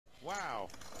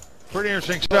Pretty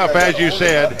interesting stuff, as you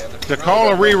said. To call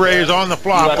a re-raise on the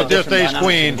flop with just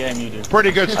ace-queen,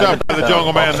 pretty good stuff by the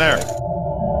jungle man there.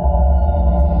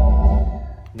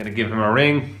 I'm going to give him a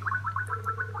ring.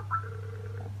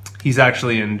 He's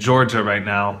actually in Georgia right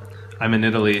now. I'm in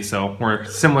Italy, so we're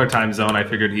similar time zone. I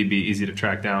figured he'd be easy to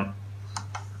track down.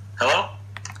 Hello?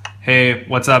 Hey,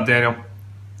 what's up, Daniel?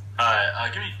 Hi,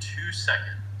 give me 2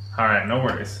 seconds. All right, no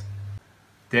worries.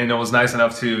 Daniel was nice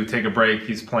enough to take a break.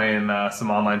 He's playing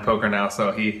some online poker now,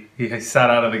 so he sat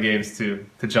out of the games to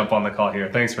jump on the call here.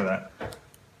 Thanks for that.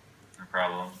 No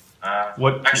problem.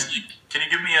 What? Actually, can you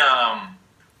give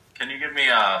me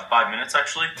 5 minutes?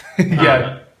 Actually,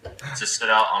 yeah. To sit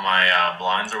out on my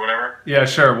blinds or whatever. Yeah,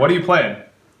 sure. What are you playing?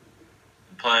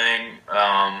 I'm playing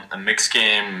a mixed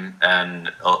game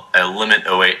and a limit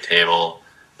 08 table.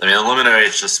 I mean, the limit 08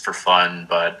 is just for fun,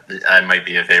 but I might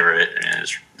be a favorite. I mean,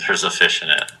 there's a fish in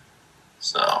it,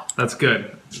 so that's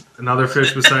good. Another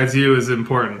fish besides you is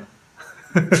important.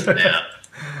 Yeah.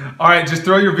 All right, just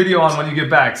throw your video on when you get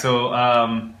back. So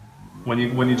when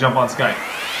you jump on Skype.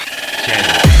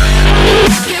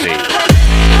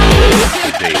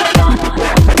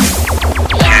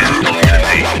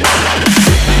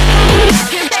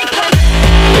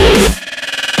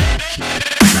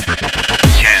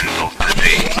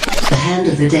 The hand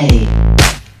of the day.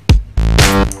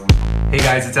 Hey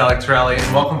guys, it's Alec Torelli,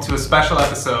 and welcome to a special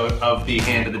episode of the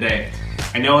Hand of the Day.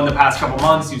 I know in the past couple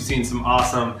months you've seen some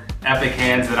awesome, epic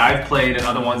hands that I've played and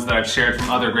other ones that I've shared from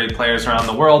other great players around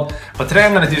the world, but today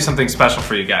I'm going to do something special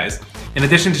for you guys. In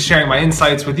addition to sharing my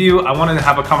insights with you, I wanted to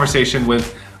have a conversation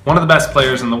with one of the best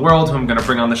players in the world who I'm going to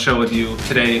bring on the show with you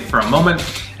today for a moment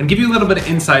and give you a little bit of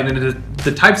insight into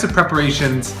the types of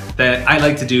preparations that I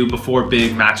like to do before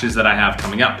big matches that I have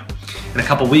coming up. In a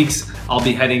couple weeks, I'll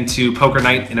be heading to Poker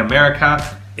Night in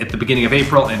America at the beginning of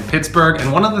April in Pittsburgh,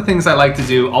 and one of the things I like to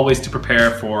do always to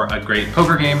prepare for a great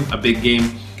poker game, a big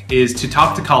game, is to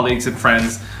talk to colleagues and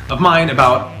friends of mine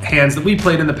about hands that we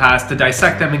played in the past, to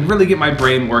dissect them and really get my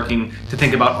brain working to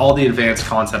think about all the advanced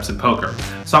concepts in poker.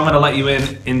 So I'm going to let you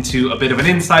into a bit of an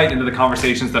insight into the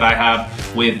conversations that I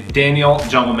have with Daniel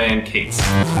Jungleman Cates.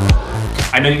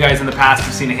 I know you guys in the past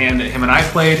have seen a hand that him and I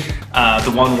played,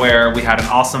 the one where we had an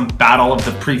awesome battle of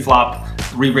the pre-flop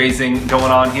re-raising going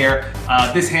on here.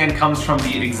 This hand comes from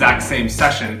the exact same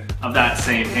session of that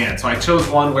same hand. So I chose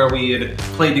one where we had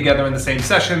played together in the same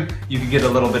session. You could get a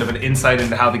little bit of an insight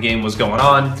into how the game was going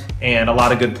on, and a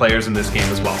lot of good players in this game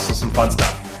as well, so some fun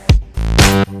stuff.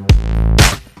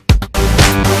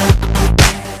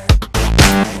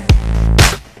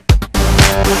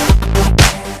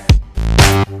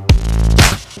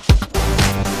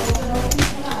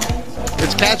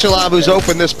 It's Kachalov who's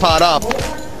opened this pot up.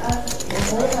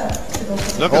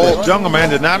 Look at this. Jungleman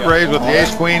did not raise with the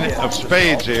ace-queen of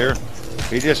spades here.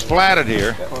 He just flatted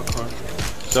here.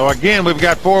 So again, we've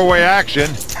got four-way action.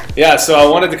 Yeah, so I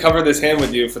wanted to cover this hand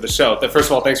with you for the show. First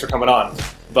of all, thanks for coming on.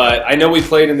 But I know we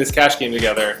played in this cash game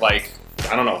together, like,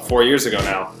 I don't know, 4 years ago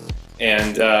now.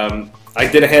 And I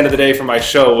did a hand of the day for my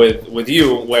show with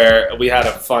you where we had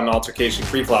a fun altercation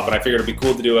pre-flop, and I figured it'd be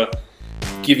cool to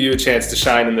give you a chance to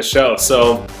shine in the show.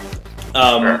 So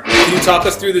can you talk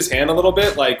us through this hand a little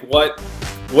bit? Like,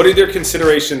 what are your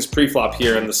considerations pre-flop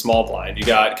here in the small blind? You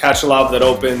got Kachalov that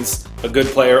opens, a good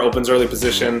player opens early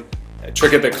position,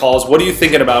 Trickett that calls. What are you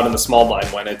thinking about in the small blind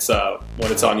when it's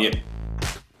on you?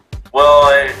 Well,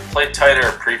 I played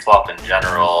tighter pre-flop in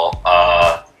general,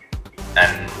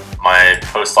 and my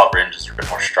post-flop ranges are a bit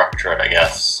more structured, I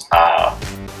guess.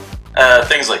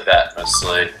 Things like that,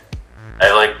 mostly.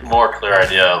 I like more clear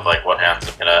idea of like what hands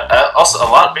I'm gonna. Also,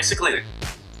 basically,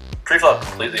 pre-flop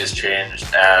completely has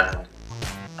changed, and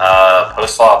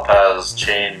post-flop has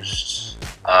changed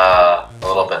a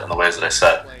little bit in the ways that I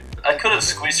said. I could have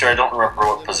squeezed here. I don't remember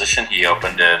what position he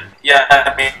opened in. Yeah,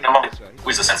 I mean, I might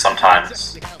squeeze this in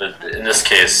sometimes, but in this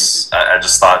case, I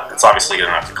just thought it's obviously going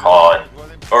to have to call, and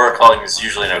overcalling is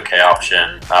usually an okay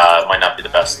option. It might not be the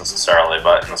best necessarily,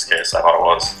 but in this case, I thought it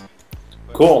was.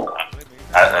 Cool.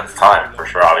 At the time, for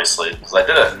sure, obviously, because I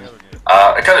did it.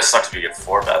 It kind of sucks if you get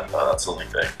 4-bet, though. That's the only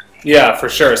thing. Yeah, for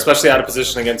sure, especially out of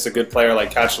position against a good player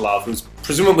like Kachalov, who's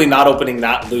presumably not opening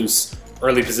that loose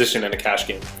early position in a cash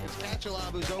game.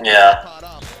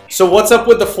 Yeah. So what's up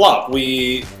with the flop?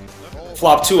 We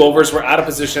flop 2 overs, we're out of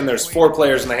position, there's 4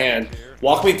 players in the hand.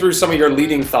 Walk me through some of your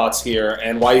leading thoughts here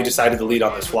and why you decided to lead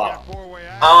on this flop.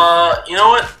 You know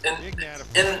what?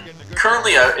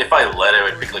 Currently, if I led, I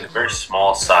would pick like a very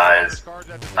small size.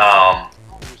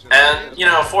 And, you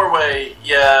know, 4-way,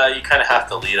 yeah, you kind of have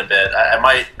to lead a bit.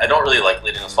 I don't really like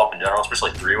leading this flop in general,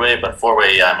 especially 3-way, but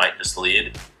 4-way, yeah, I might just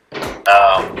lead.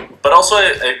 But also,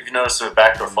 I've noticed a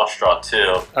backdoor flush draw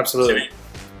too. Absolutely. So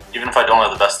even if I don't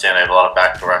have the best hand, I have a lot of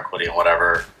backdoor equity and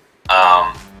whatever.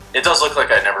 It does look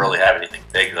like I never really have anything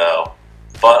big though.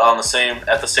 But at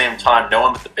the same time, no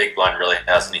one but the big blind really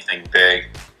has anything big.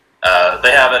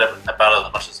 They have it about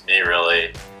as much as me,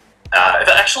 really.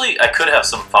 Actually, I could have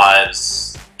some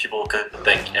fives. People could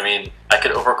think. I mean, I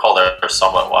could overcall there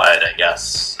somewhat wide. I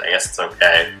guess it's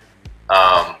okay.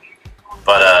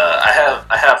 But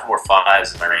I have more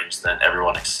fives in my range than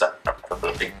everyone except for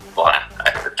the big blind,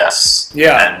 I would guess.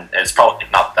 Yeah. And it's probably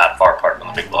not that far apart from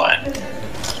the big blind.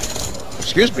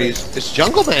 Excuse me, it's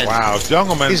Jungleman. Wow,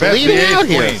 Jungleman He's bets the leading out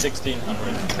ace here. queen.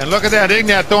 1600. And look at that,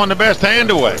 Ignat throwing the best hand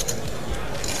away.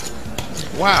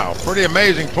 Wow, pretty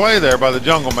amazing play there by the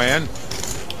Jungleman.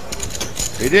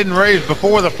 He didn't raise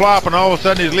before the flop, and all of a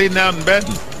sudden he's leading out and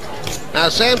betting. Now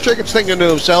Sam Trickett's thinking to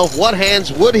himself, what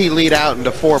hands would he lead out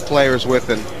into 4 players with?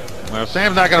 And Well,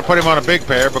 Sam's not going to put him on a big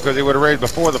pair because he would have raised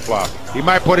before the flop. He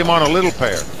might put him on a little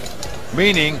pair,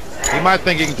 meaning he might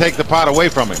think he can take the pot away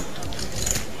from him.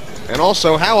 and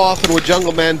also, how often would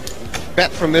Jungleman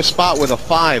bet from this spot with a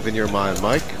 5 in your mind,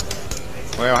 Mike?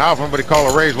 Well, how often would he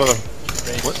call a raise with a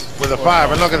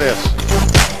 5? And look at this.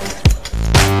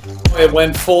 It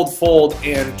went fold,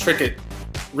 and Trickett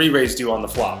re-raised you on the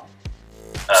flop.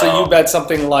 So you bet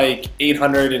something like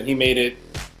 800, and he made it,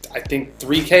 I think,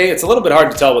 3K. It's a little bit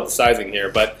hard to tell with the sizing here,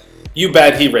 but you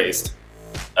bet, he raised.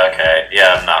 Okay,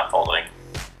 yeah, I'm not folding.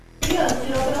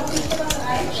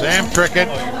 Sam Trickett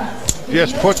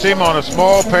just puts him on a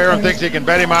small pair and thinks he can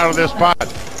bet him out of this pot.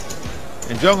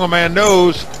 And Jungleman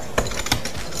knows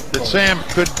that Sam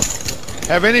could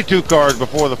have any 2 cards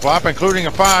before the flop, including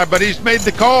a 5, but he's made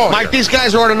the call. Mike, here. these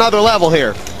guys are on another level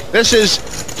here. This is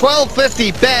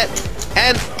 1250 bet,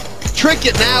 and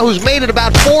Trickett now, who's made it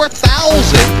about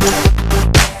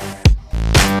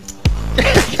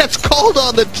 4,000, gets called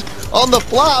on the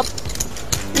flop.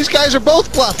 These guys are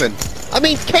both bluffing. I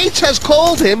mean, Cates has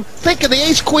called him, thinking the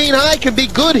ace-queen high can be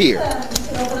good here.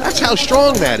 That's how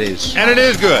strong that is. And it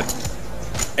is good.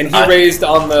 And he raised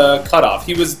on the cutoff.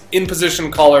 He was in position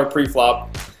caller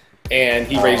pre-flop, and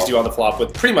he raised you on the flop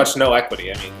with pretty much no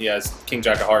equity. I mean, he has king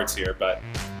jack of hearts here, but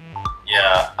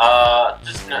Yeah,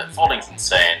 just folding's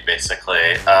insane,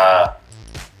 basically. What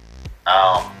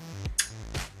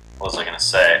was I gonna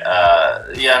say?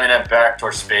 Yeah, I mean, I have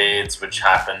backdoor spades, which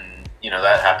happen.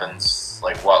 That happens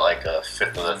like a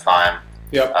fifth of the time.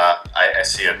 yep. I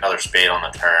see another spade on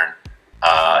the turn.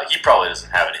 He probably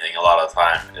doesn't have anything a lot of the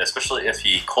time, especially if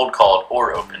he cold called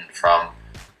or opened from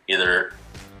either.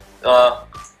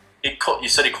 You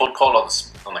said he cold called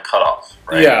on the cutoff,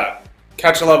 right? Yeah.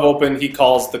 Catch a love open, he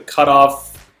calls the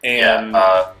cutoff, and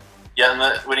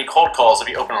and when he cold calls, if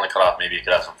he opened on the cutoff, maybe he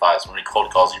could have some 5s. When he cold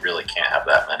calls, you really can't have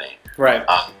that many. right.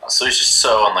 So he's just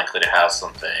so unlikely to have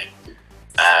something.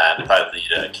 And if I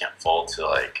lead it, I can't fold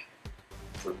to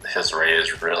his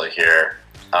raise really here.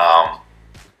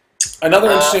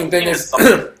 Another interesting thing is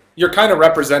you're kind of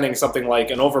representing something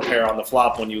like an overpair on the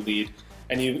flop when you lead.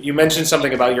 And you mentioned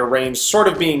something about your range sort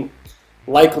of being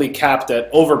likely capped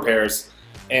at overpairs.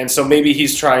 And so maybe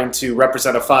he's trying to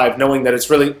represent a 5, knowing that it's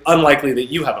really unlikely that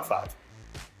you have a 5.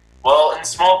 Well, in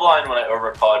small blind, when I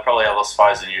overcall, I probably have less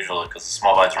 5s than usual because the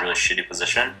small blind's a really shitty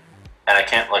position. And I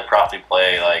can't properly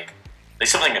play like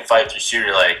something in 5-3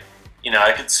 suited, I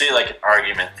could see an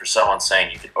argument for someone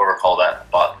saying you could overcall that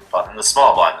button, but in the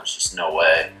small blind, there's just no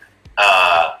way.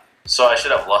 So I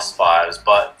should have less 5s,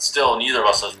 but still, neither of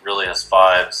us really has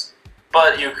 5s.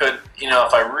 But you could,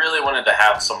 if I really wanted to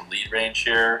have some lead range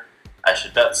here, I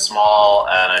should bet small,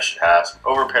 and I should have some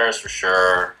overpairs for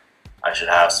sure. I should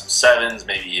have some 7s,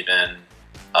 maybe even.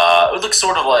 It would look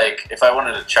sort of like if I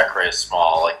wanted to check raise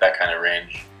small, like that kind of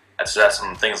range. I should have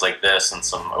some things like this and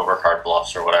some overcard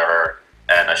bluffs or whatever,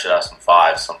 and I should have some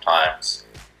 5s sometimes.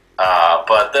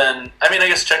 But then, I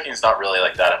guess checking is not really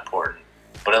that important,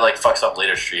 but it fucks up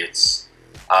later streets.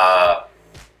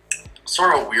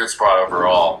 Sort of a weird spot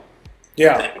overall.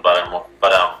 Yeah. Think about it,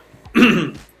 but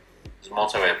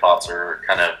multi-way pots are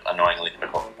kind of annoyingly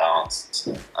difficult to balance,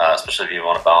 especially if you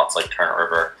want to balance turn or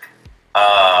river.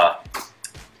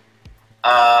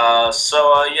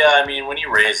 Yeah, when he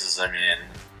raises,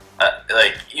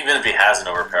 even if he has an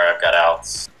overpair, I've got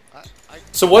outs.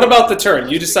 So what about the turn?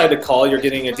 You decide to call, you're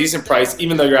getting a decent price,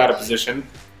 even though you're out of position.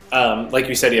 Like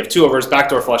you said, you have 2 overs,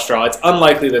 backdoor flush draw. It's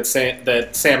unlikely that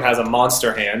Sam has a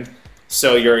monster hand,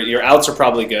 so your outs are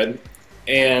probably good.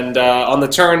 And on the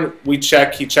turn, we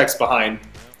check, he checks behind.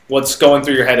 What's going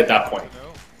through your head at that point?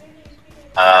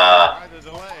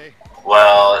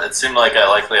 Well, it seemed like I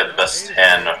likely had the best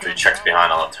hand after he checked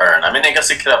behind on the turn. I mean, I guess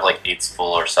he could have like 8s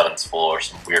full or 7s full or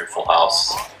some weird full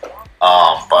house.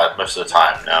 But most of the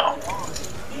time, no.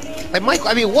 Hey, Mike,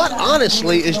 I mean, what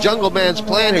honestly is Jungleman's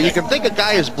plan here? You can think a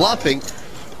guy is bluffing.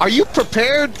 Are you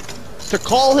prepared to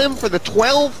call him for the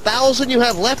 12,000 you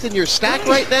have left in your stack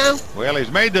right now? Well, he's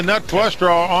made the nut flush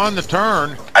draw on the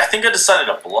turn. I think I decided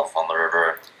to bluff on the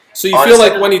river. So you feel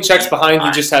like when he checks behind,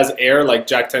 he just has air, like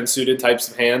Jack-10 suited types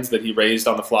of hands that he raised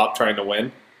on the flop trying to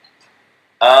win?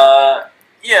 Yeah,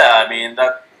 I mean,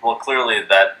 well, clearly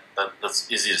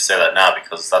that's easy to say that now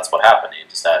because that's what happened. He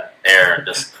just had air and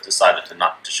just decided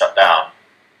to shut down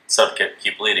instead of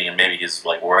keep leading, and maybe he's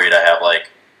like worried I have like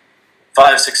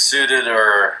 5-6 suited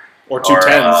or 2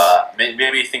 tens.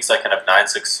 Maybe he thinks I can have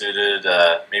 9-6 suited.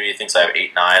 Maybe he thinks I have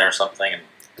 8-9 or something, and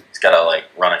he's got to like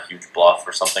run a huge bluff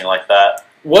or something like that.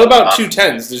 What about 2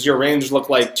 tens? Does your range look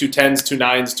like 2 tens, 2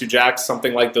 9s, 2 jacks,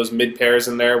 something like those mid pairs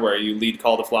in there where you lead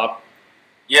call the flop?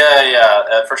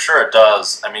 Yeah, for sure it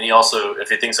does. I mean, he also, if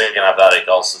he thinks I can have that, he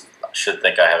also should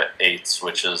think I have 8s,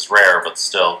 which is rare, but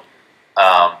still.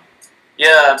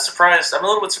 Yeah, I'm surprised. I'm a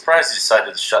little bit surprised he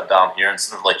decided to shut down here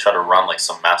instead of like try to run like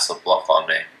some massive bluff on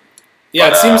me. Yeah,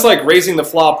 but, it seems like raising the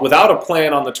flop without a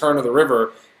plan on the turn of the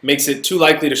river makes it too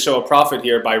likely to show a profit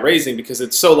here by raising because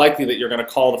it's so likely that you're going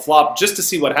to call the flop just to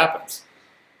see what happens.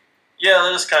 Yeah,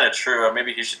 that is kind of true. Or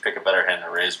maybe he should pick a better hand to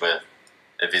raise with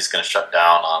if he's going to shut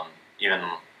down on even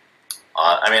on...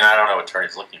 I mean, I don't know what turn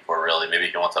he's looking for, really. Maybe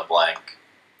he wants a blank.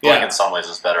 Blank in some ways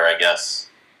is better, I guess.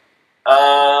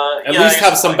 At least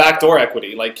have some backdoor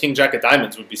equity. Like King Jack of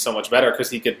Diamonds would be so much better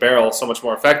because he could barrel so much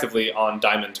more effectively on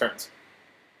diamond turns.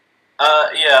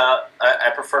 Yeah, I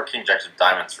prefer King Jack of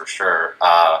Diamonds for sure.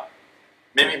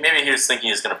 Maybe he was thinking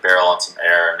he's going to barrel on some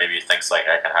air, and maybe he thinks like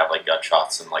I can have like gut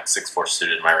shots and like 6-4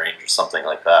 suited in my range or something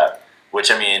like that. Which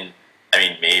I mean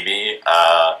maybe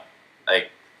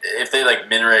like if they like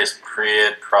min raise pre,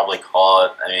 I'd probably call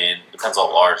it. I mean, depends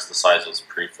how large the size was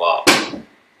pre-flop.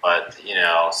 But you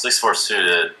know, 6-4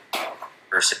 suited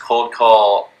versus a cold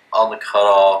call on the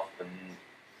cutoff and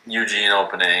Eugene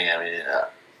opening. I mean,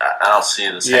 I don't see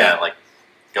this hand like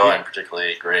going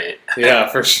particularly great. Yeah,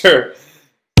 for sure.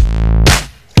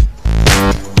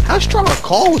 How strong a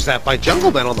call was that by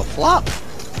Jungleman on the flop?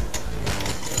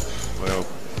 Well,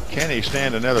 can he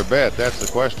stand another bet? That's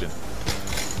the question.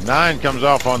 9 comes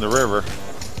off on the river.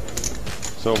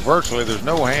 So virtually there's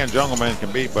no hand Jungleman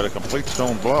can beat but a complete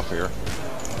stone bluff here.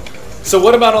 So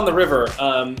what about on the river?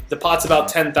 The pot's about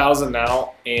 10,000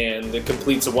 now, and it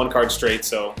completes a 1-card straight,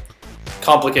 so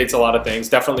complicates a lot of things.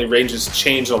 Definitely ranges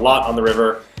change a lot on the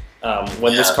river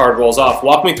when this card rolls off.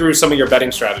 Walk me through some of your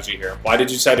betting strategy here. Why did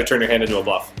you decide to turn your hand into a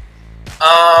bluff?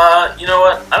 You know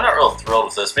what? I'm not real thrilled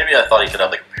with this. Maybe I thought he could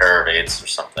have like a pair of 8s or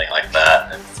something like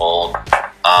that and fold.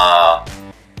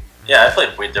 Yeah, I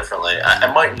played way differently.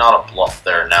 I might not have bluffed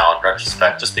there now in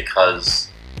retrospect, just because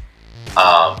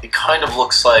it kind of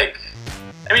looks like.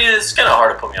 I mean, it's kind of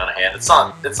hard to put me on a hand. It's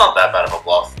not that bad of a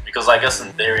bluff because I guess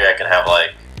in theory I could have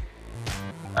like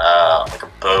a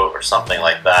boat or something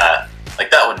like that.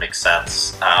 Like that would make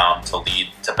sense to lead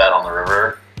to bet on the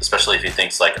river, especially if he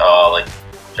thinks like, oh, like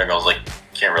Jungle's like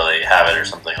can't really have it or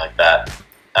something like that.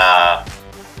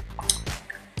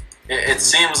 It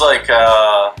seems like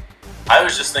I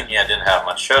was just thinking I didn't have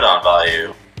much showdown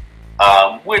value,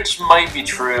 which might be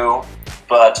true,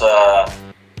 but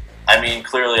I mean,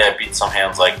 clearly I beat some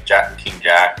hands like Jack, King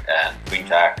Jack, and Queen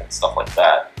Jack, and stuff like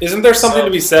that. Isn't there something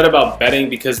to be said about betting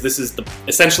because this is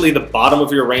essentially the bottom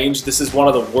of your range? This is one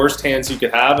of the worst hands you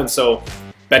could have, and so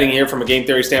betting here from a game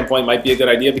theory standpoint might be a good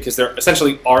idea because there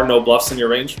essentially are no bluffs in your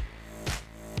range.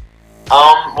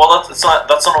 Well, that's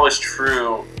not always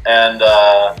true, and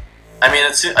I mean,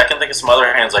 I can think of some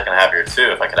other hands I can have here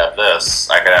too. If I could have this,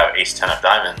 I could have Ace-10 of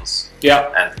Diamonds.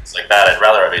 Yeah. And things like that. I'd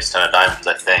rather have Ace-10 of Diamonds,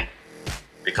 I think,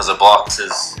 because it blocks him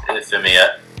if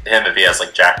he has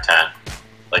like Jack-10.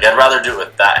 Like, I'd rather do it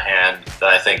with that hand than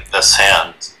I think this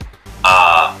hand.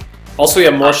 Also, you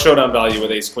have more showdown value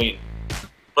with Ace-Queen.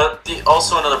 But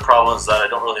also another problem is that I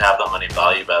don't really have that many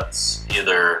value bets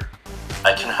either.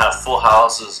 I can have full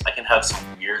houses, I can have some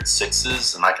weird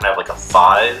 6s, and I can have like a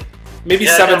 5. Maybe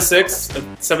 7-6,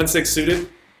 7-6 suited.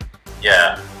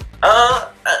 Yeah.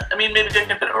 I mean, maybe they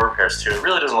can fit overpairs too. It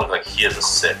really doesn't look like he has a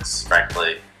 6,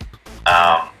 frankly.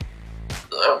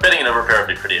 Betting an overpair would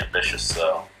be pretty ambitious,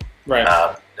 though. Right.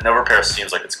 An overpair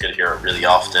seems like it's good here really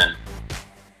often.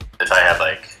 If I had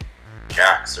like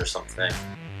jacks or something,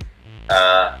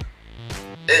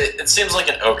 it seems like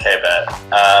an okay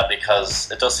bet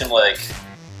because it does seem like.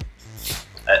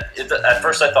 At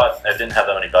first I thought I didn't have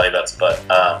that many value bets, but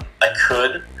I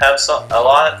could have a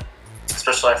lot.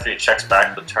 especially after he checks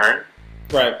back the turn.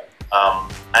 Right.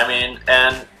 I mean,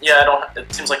 and yeah,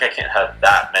 it seems like I can't have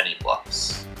that many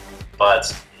bluffs,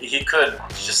 but he could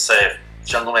just say if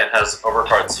jungleman has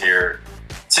overcards here.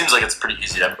 It seems like it's pretty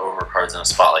easy to have overcards in a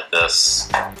spot like this.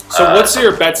 So what's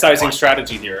your bet sizing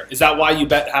strategy here? Is that why you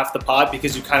bet half the pot,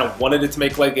 because you kind of wanted it to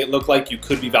make it look like you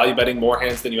could be value betting more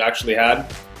hands than you actually had?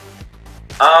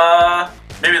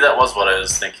 Maybe that was what I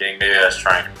was thinking. Maybe I was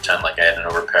trying to pretend like I had an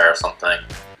overpair or something.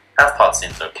 Half pot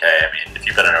seems okay. I mean, if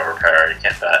you bet an overpair, you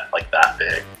can't bet like that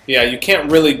big. Yeah, you can't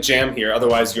really jam here,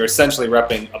 otherwise you're essentially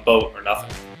repping a boat or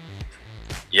nothing.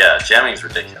 Yeah, jamming is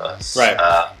ridiculous. Right.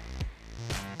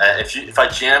 If I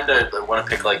jammed, I want to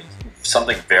pick like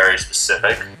something very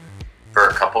specific for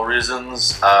a couple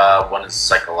reasons. One is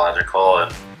psychological,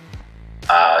 and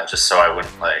just so I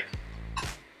wouldn't like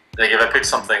if I pick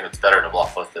something that's better to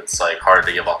bluff with, it's like hard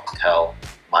to give up and tell,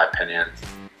 in my opinion.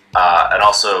 And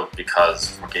also because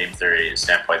from game theory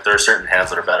standpoint, there are certain hands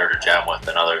that are better to jam with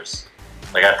than others.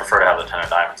 Like I prefer to have the 10 of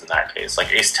diamonds in that case.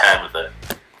 Like ace 10 with the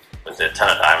 10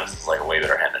 of diamonds is like a way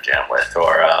better hand to jam with,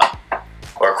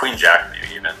 or queen jack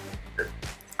maybe even. If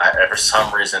I for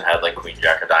some reason had like queen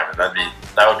jack or diamond,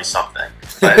 that would be something.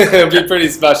 It would be pretty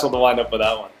special to wind up with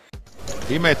that one.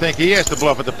 He may think he has to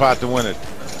bluff at the pot to win it.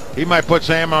 He might put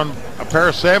Sam on a pair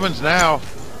of 7s now,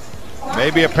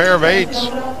 maybe a pair of 8s.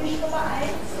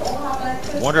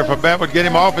 Wonder if a bet would get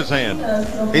him off his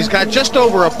hand. He's got just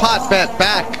over a pot bet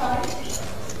back.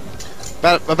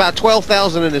 About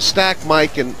 12,000 in his stack,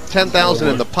 Mike, and 10,000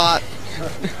 in the pot.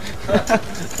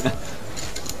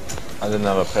 I didn't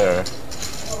have a pair.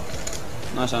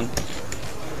 Nice one.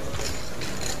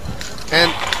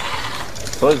 And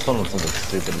So I just wanted something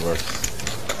stupid worse.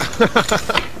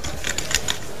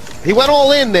 he went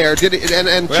all in there, did it?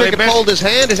 And Well, he Trickett bet- fold his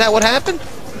hand. Is that what happened?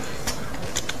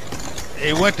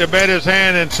 He went to bet his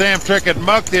hand and Sam Trickett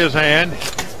mucked his hand.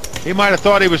 He might have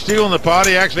thought he was stealing the pot.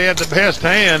 He actually had the best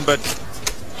hand, but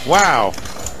wow.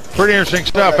 Pretty interesting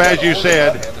stuff, as you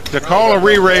said. To call a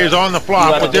re-raise on the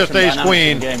flop with just ace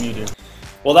queen.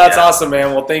 Well, that's awesome,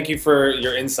 man. Well, thank you for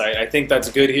your insight. I think that's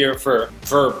good here for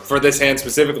this hand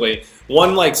specifically.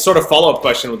 One like sort of follow-up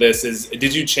question with this is,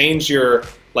 did you change your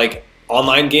like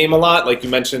online game a lot? Like you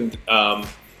mentioned,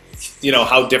 you know,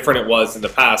 how different it was in the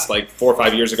past, like 4 or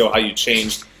 5 years ago, how you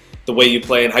changed the way you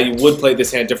play and how you would play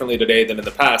this hand differently today than in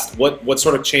the past. What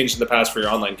sort of changed in the past for your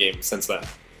online game since then?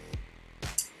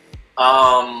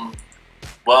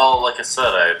 Well, like I said,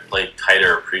 I played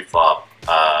tighter pre-flop.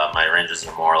 My ranges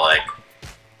are more like,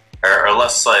 or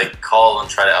less like call and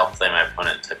try to outplay my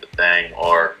opponent type of thing,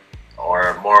 or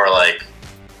more like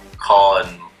call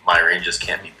and my ranges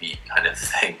can't be beat kind of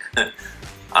thing.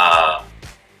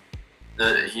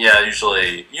 Yeah,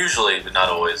 usually, but not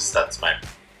always. That's my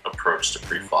approach to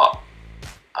pre-flop.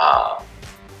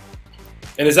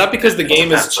 And is that because the game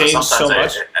has changed so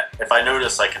much? If I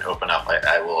notice I can open up,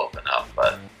 I will open up.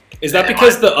 But is that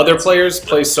because the other players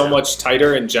play so much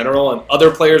tighter in general, and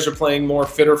other players are playing more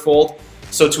fit or fold?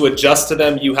 So to adjust to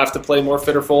them, you have to play more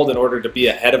fit or fold in order to be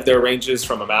ahead of their ranges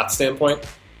from a math standpoint?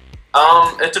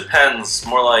 It depends.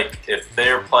 More like if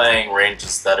they're playing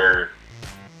ranges that are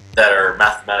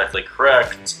mathematically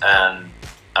correct, and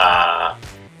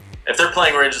if they're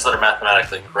playing ranges that are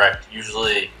mathematically correct,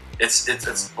 usually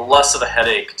it's less of a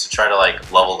headache to try to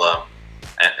like level them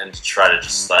and to try to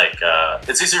just like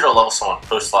it's easier to level someone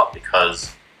post flop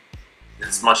because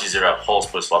it's much easier to have holes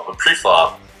post flop, but pre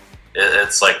flop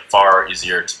it's like far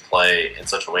easier to play in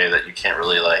such a way that you can't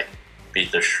really like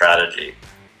beat their strategy.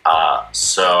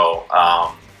 So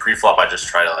pre-flop, I just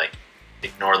try to like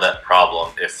ignore that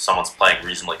problem if someone's playing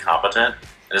reasonably competent.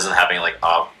 It isn't having like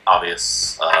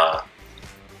obvious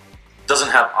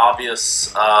doesn't have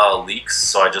obvious leaks.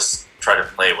 So I just try to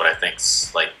play what I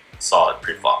think's like solid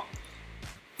pre-flop.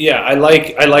 Yeah, I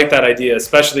like that idea,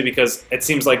 especially because it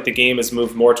seems like the game has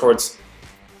moved more towards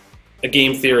a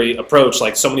game theory approach.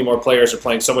 Like so many more players are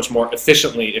playing so much more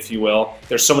efficiently, if you will.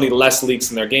 There's so many less leaks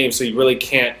in their game, so you really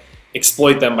can't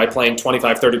exploit them by playing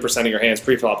 25-30% of your hands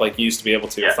pre-flop like you used to be able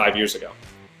to 5 years ago.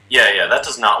 Yeah, that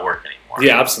does not work anymore.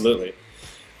 Yeah, absolutely.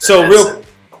 So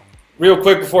real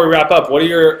quick before we wrap up, what are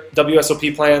your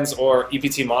WSOP plans or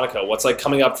EPT Monaco? What's like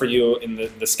coming up for you in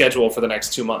the schedule for the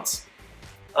next 2 months?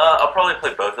 I'll probably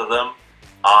play both of them.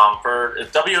 For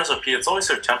WSOP, it's always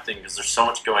so tempting because there's so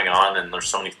much going on and there's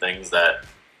so many things that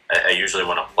I usually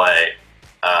want to play.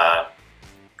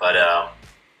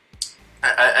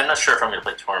 I'm not sure if I'm going to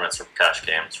play tournaments or cash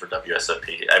games for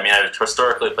WSOP. I mean, I've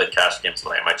historically played cash games,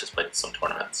 but I might just play some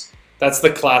tournaments. That's the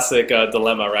classic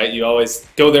dilemma, right? You always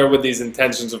go there with these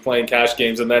intentions of playing cash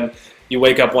games, and then you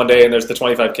wake up one day and there's the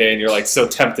 25K, and you're like so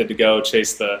tempted to go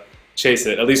chase the chase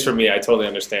it. At least for me, I totally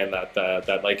understand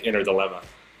that like inner dilemma.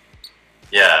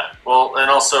 Yeah, well, and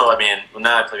also, I mean, well,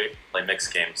 now I play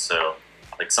mixed games, so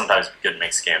like sometimes good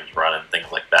mixed games run and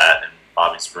things like that, and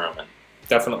Bobby's room, and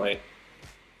definitely.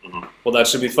 Well, that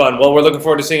should be fun. Well, we're looking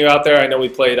forward to seeing you out there. I know we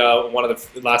played one of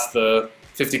the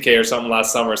 50K or something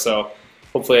last summer, so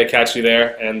hopefully I catch you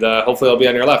there, and hopefully I'll be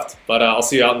on your left. But I'll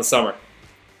see you out in the summer.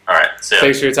 All right, see ya.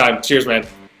 Thanks for your time. Cheers, man.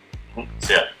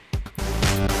 See ya.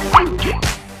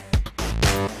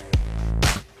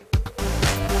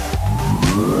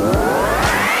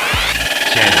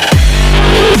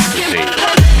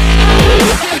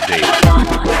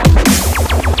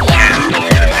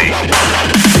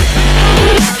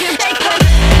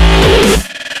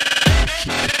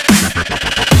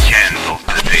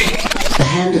 The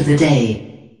hand of the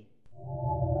day.